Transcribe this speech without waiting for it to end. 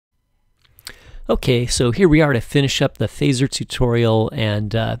Okay, so here we are to finish up the phaser tutorial,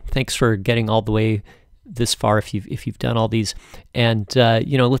 and thanks for getting all the way this far if you've done all these. And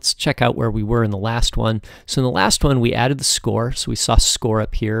let's check out where we were in the last one. So in the last one we added the score, so we saw score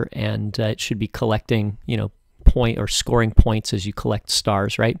up here, and it should be collecting point or scoring points as you collect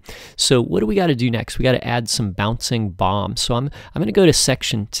stars, right? So what do we got to do next? We got to add some bouncing bombs. So I'm going to go to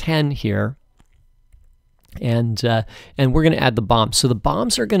section 10 here, and we're going to add the bombs. So the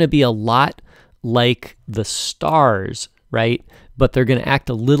bombs are going to be a lot like the stars, right? But they're going to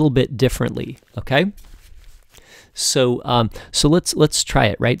act a little bit differently, okay? So let's try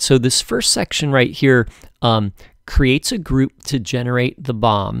it, right? So this first section right here creates a group to generate the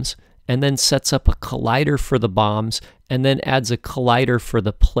bombs, and then sets up a collider for the bombs, and then adds a collider for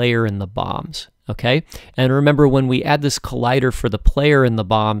the player and the bombs, okay? And remember, when we add this collider for the player and the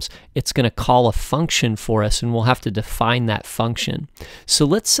bombs, it's going to call a function for us, and we'll have to define that function. So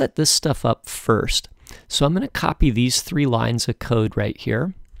let's set this stuff up first. So I'm going to copy these 3 lines of code right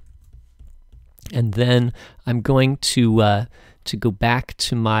here, and then I'm going to go back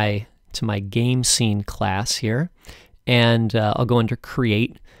to my game scene class here, and I'll go into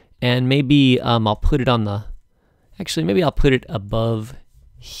create, and maybe I'll put it on the, actually maybe I'll put it above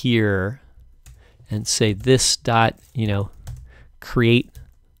here and say this dot, create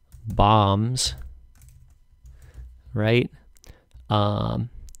bombs, right?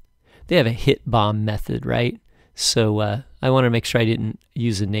 They have a hit bomb method, right? So I want to make sure I didn't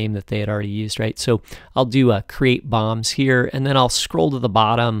use a name that they had already used, right? So I'll do create bombs here, and then I'll scroll to the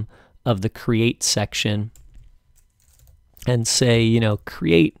bottom of the create section and say,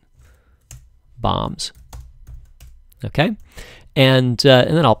 create bombs, okay? And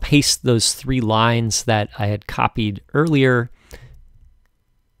then I'll paste those 3 lines that I had copied earlier,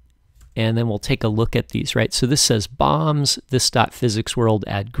 and then we'll take a look at these, right? So this says bombs, this dot physics world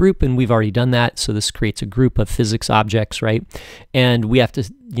add group, and we've already done that. So this creates a group of physics objects, right? And we have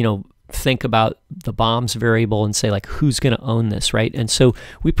to, think about the bombs variable and say, like, who's going to own this, right? And so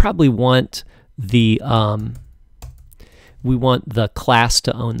we probably want the class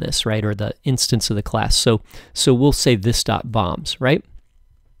to own this, right? Or the instance of the class. So we'll say this dot bombs, right?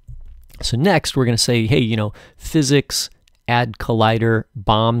 So next we're going to say, hey, physics add collider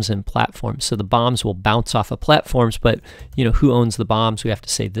bombs and platforms. So the bombs will bounce off of platforms, but who owns the bombs? We have to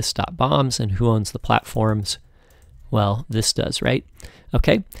say this dot bombs, and who owns the platforms? Well, this does, right?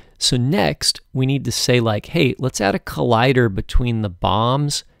 Okay. So next we need to say, like, hey, let's add a collider between the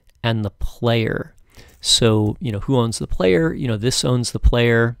bombs and the player. So, who owns the player? This owns the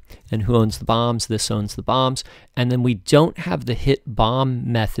player, and who owns the bombs? This owns the bombs. And then we don't have the hit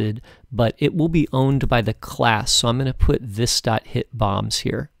bomb method, but it will be owned by the class. So I'm going to put this dot hit bombs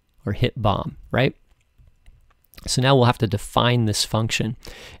here, or hit bomb, right? So now we'll have to define this function.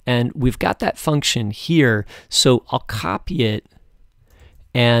 And we've got that function here, so I'll copy it.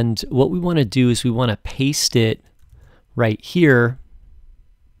 And what we want to do is we want to paste it right here.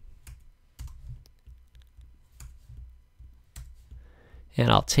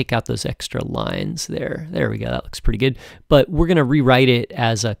 And I'll take out those extra lines there. There we go, that looks pretty good. But we're going to rewrite it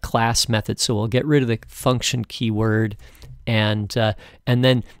as a class method, so we'll get rid of the function keyword. And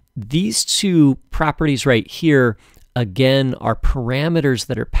then these 2 properties right here, again, are parameters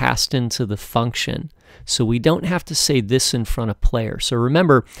that are passed into the function. So we don't have to say this in front of player. So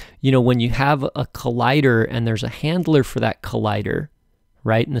remember, when you have a collider and there's a handler for that collider,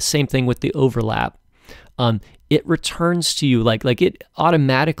 right? And the same thing with the overlap. It returns to you like it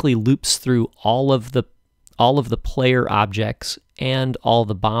automatically loops through all of the player objects and all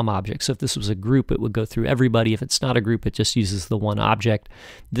the bomb objects. So if this was a group, it would go through everybody. If it's not a group, it just uses the one object.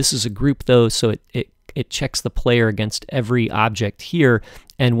 This is a group though, so it checks the player against every object here.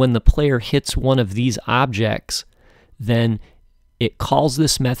 And when the player hits one of these objects, then it calls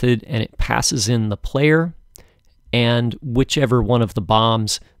this method and it passes in the player and whichever one of the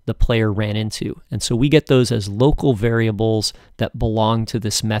bombs the player ran into. And so we get those as local variables that belong to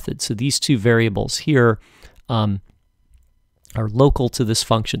this method. So these 2 variables here are local to this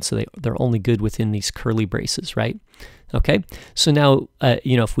function, so they're only good within these curly braces, right? Okay, so now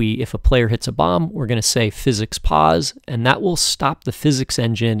if a player hits a bomb, we're going to say physics pause, and that will stop the physics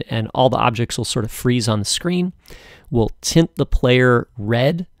engine, and all the objects will sort of freeze on the screen. We'll tint the player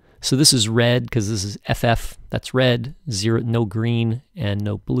red. So this is red because this is FF, that's red, 0, no green, and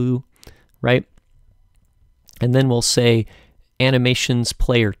no blue, right? And then we'll say animations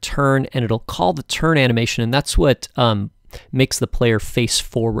player turn, and it'll call the turn animation, and that's what makes the player face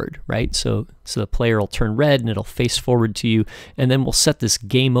forward, right? So the player will turn red and it'll face forward to you, and then we'll set this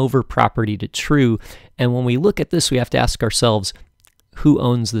game over property to true. And when we look at this, we have to ask ourselves, who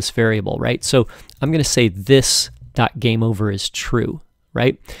owns this variable, right? So I'm going to say this dot game over is true,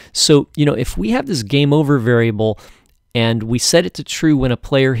 right? So, you know, if we have this game over variable and we set it to true when a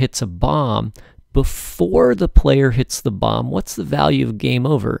player hits a bomb, before the player hits the bomb, what's the value of game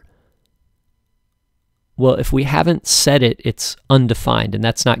over? Well, if we haven't set it, it's undefined, and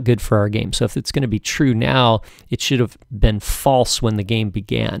that's not good for our game. So if it's going to be true now, it should have been false when the game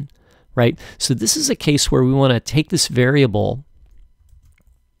began, right? So this is a case where we want to take this variable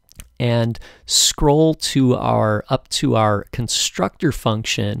and scroll to up to our constructor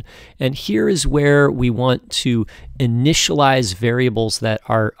function, and here is where we want to initialize variables that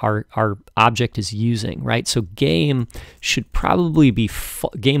our object is using, right? So game should probably be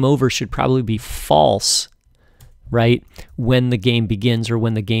game over should probably be false, right, when the game begins or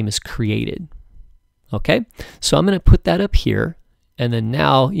when the game is created. Okay, so I'm going to put that up here, and then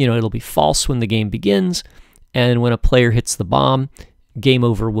now, you know, it'll be false when the game begins, and when a player hits the bomb, game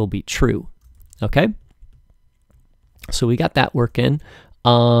over will be true. Okay, so we got that working.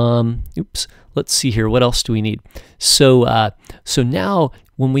 Oops, let's see here, what else do we need? So so now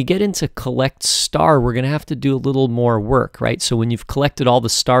when we get into collect star, we're going to have to do a little more work, right? So when you've collected all the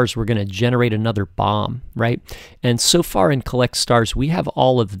stars, we're going to generate another bomb, right? And so far in collect stars, we have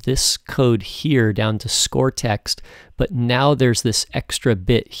all of this code here down to score text, but now there's this extra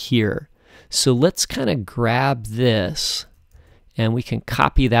bit here. So let's kind of grab this, and we can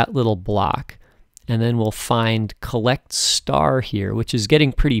copy that little block, and then we'll find collect star here, which is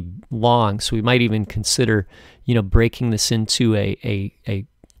getting pretty long, so we might even consider, you know, breaking this into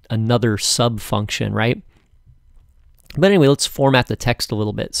another sub function, right? But anyway, let's format the text a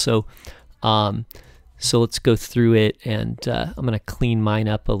little bit. So so let's go through it, and I'm going to clean mine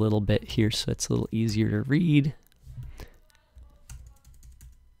up a little bit here so it's a little easier to read.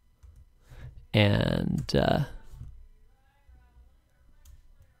 And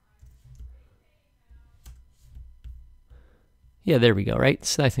yeah, there we go, right?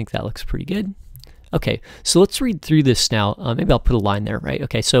 So I think that looks pretty good. Okay, so let's read through this now. Maybe I'll put a line there, right?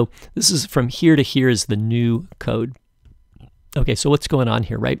 Okay, so this is from here to here is the new code. Okay, so what's going on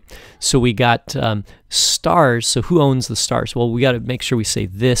here, right? So we got stars. So who owns the stars? Well, we got to make sure we say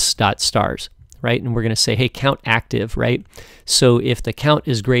this dot stars, right? And we're going to say, hey, count active, right? So if the count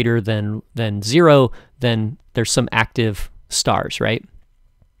is greater than 0, then there's some active stars, right?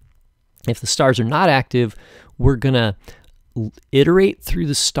 If the stars are not active, we're going to iterate through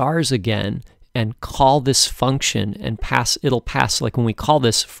the stars again and call this function, and it'll pass, like when we call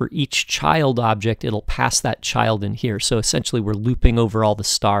this for each child object, it'll pass that child in here. So essentially we're looping over all the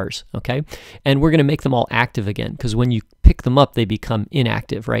stars, okay? And we're going to make them all active again, because when you pick them up, they become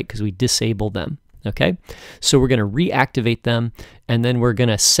inactive, right? Because we disable them, okay? So we're going to reactivate them, and then we're going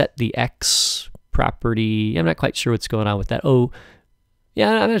to set the X property. I'm not quite sure what's going on with that. Oh,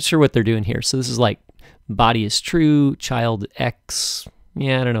 yeah, I'm not sure what they're doing here. So this is like body is true, child X.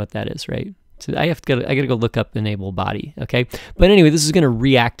 Yeah, I don't know what that is, right? So I gotta go look up enable body, okay? But anyway, this is gonna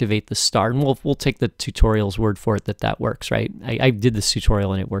reactivate the star, and we'll take the tutorial's word for it that works, right? I did this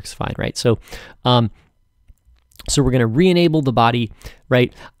tutorial and it works fine, right? So so we're gonna re-enable the body,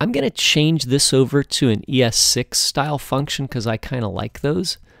 right? I'm gonna change this over to an ES6 style function because I kind of like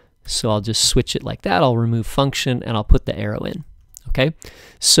those. So I'll just switch it like that. I'll remove function and I'll put the arrow in, okay?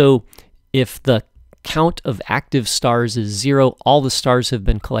 So if the count of active stars is 0, all the stars have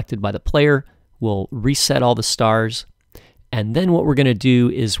been collected by the player. We'll reset all the stars, and then what we're going to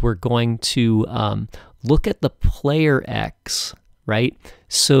do is we're going to look at the player X, right?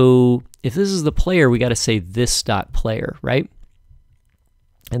 So if this is the player, we got to say this dot player, right?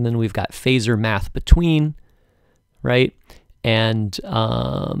 And then we've got phasor math between, right? And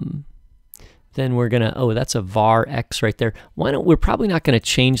then we're gonna, oh, that's a var x right there. We're probably not gonna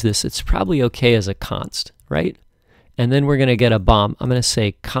change this. It's probably okay as a const, right? And then we're gonna get a bomb. I'm gonna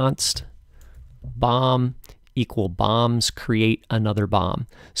say const bomb equal bombs create another bomb.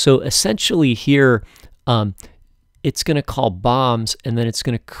 So essentially here, it's gonna call bombs, and then it's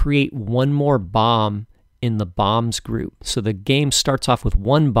gonna create one more bomb in the bombs group. So the game starts off with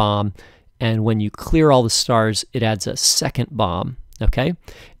one bomb, and when you clear all the stars, it adds a second bomb. Okay,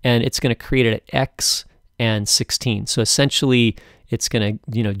 and it's going to create it at X and 16. So essentially, it's going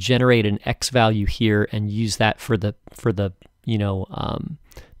to, you know, generate an X value here and use that for the you know,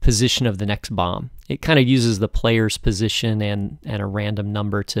 position of the next bomb. It kind of uses the player's position and a random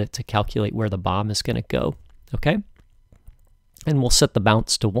number to calculate where the bomb is going to go. Okay, and we'll set the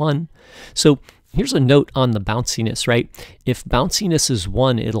bounce to 1. So here's a note on the bounciness, right? If bounciness is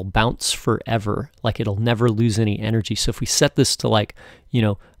 1, it'll bounce forever, like it'll never lose any energy. So if we set this to, like, you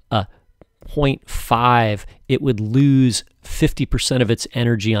know, 0.5, it would lose 50% of its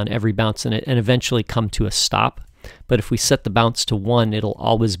energy on every bounce and eventually come to a stop. But if we set the bounce to 1, it'll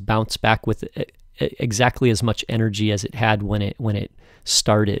always bounce back with exactly as much energy as it had when it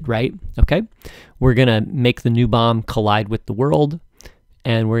started, right? Okay, we're gonna make the new bomb collide with the world,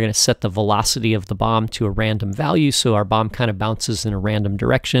 and we're gonna set the velocity of the bomb to a random value, so our bomb kind of bounces in a random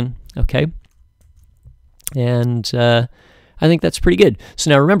direction. Okay, and I think that's pretty good. So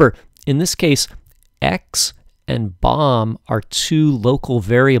now remember, in this case, X and bomb are 2 local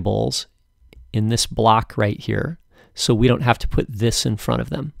variables in this block right here, so we don't have to put this in front of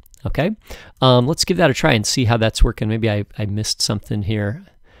them. Okay, let's give that a try and see how that's working. Maybe I missed something here.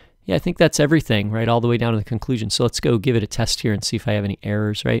 Yeah, I think that's everything, right, all the way down to the conclusion. So let's go give it a test here and see if I have any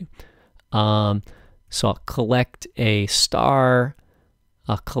errors, right? So I'll collect a star,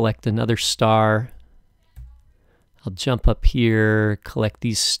 I'll collect another star, I'll jump up here, collect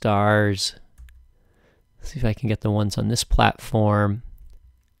these stars, see if I can get the ones on this platform.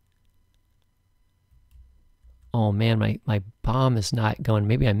 Oh man, my bomb is not going.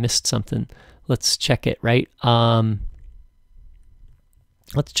 Maybe I missed something. Let's check it, right?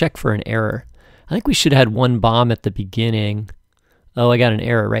 Let's check for an error. I think we should have had 1 bomb at the beginning. Oh, I got an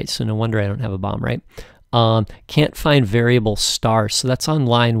error, right? So no wonder I don't have a bomb, right? Can't find variable stars. So that's on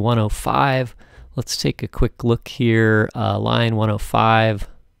line 105. Let's take a quick look here. Line 105.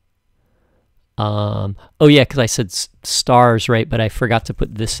 Oh yeah, because I said stars, right? But I forgot to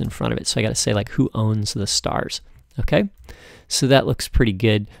put this in front of it. So I got to say like who owns the stars. Okay, so that looks pretty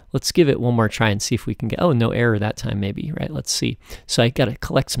good. Let's give it one more try and see if we can get, oh, no error that time maybe, right? Let's see. So I got to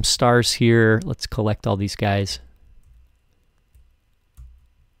collect some stars here. Let's collect all these guys.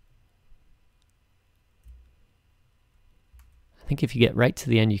 I think if you get right to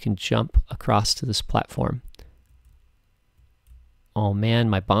the end, you can jump across to this platform. Oh man,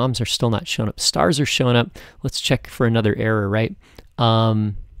 my bombs are still not showing up. Stars are showing up. Let's check for another error, right?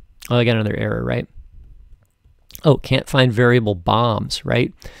 Oh, I got another error, right? Oh, can't find variable bombs,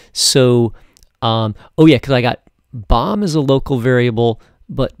 right? So, oh yeah, because I got bomb as a local variable,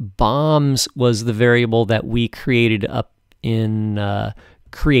 but bombs was the variable that we created up in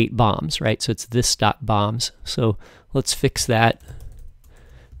create bombs, right? So it's this dot bombs. So let's fix that.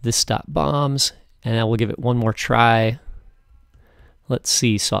 This dot bombs, and then we'll give it one more try. Let's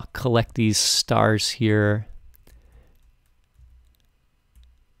see, so I'll collect these stars here.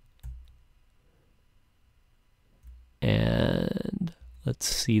 And let's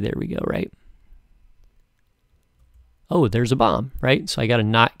see, there we go, right? Oh, there's a bomb, right? So I got to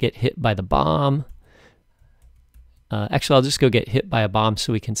not get hit by the bomb. Actually, I'll just go get hit by a bomb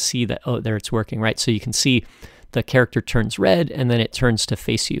so we can see that, oh, there it's working, right? So you can see the character turns red and then it turns to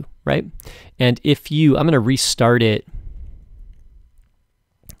face you, right? And if you, I'm going to restart it.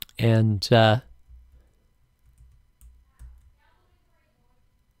 And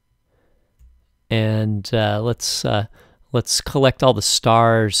let's collect all the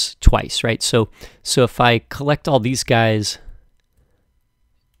stars twice, right? So if I collect all these guys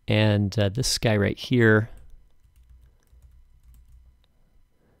and this guy right here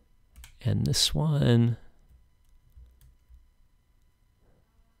and this one,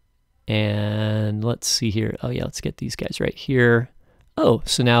 and let's see here. Oh yeah, let's get these guys right here. Oh,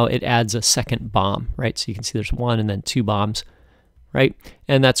 so now it adds a second bomb, right? So you can see there's 1 and then 2 bombs, right?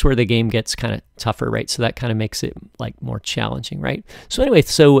 And that's where the game gets kind of tougher, right? So that kind of makes it like more challenging, right? So anyway,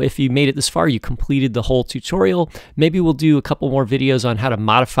 so if you made it this far, you completed the whole tutorial. Maybe we'll do a couple more videos on how to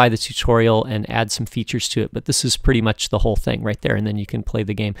modify the tutorial and add some features to it, but this is pretty much the whole thing right there, and then you can play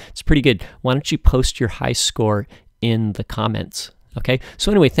the game. It's pretty good. Why don't you post your high score in the comments? Okay,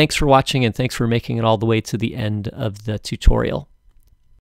 so anyway, thanks for watching and thanks for making it all the way to the end of the tutorial.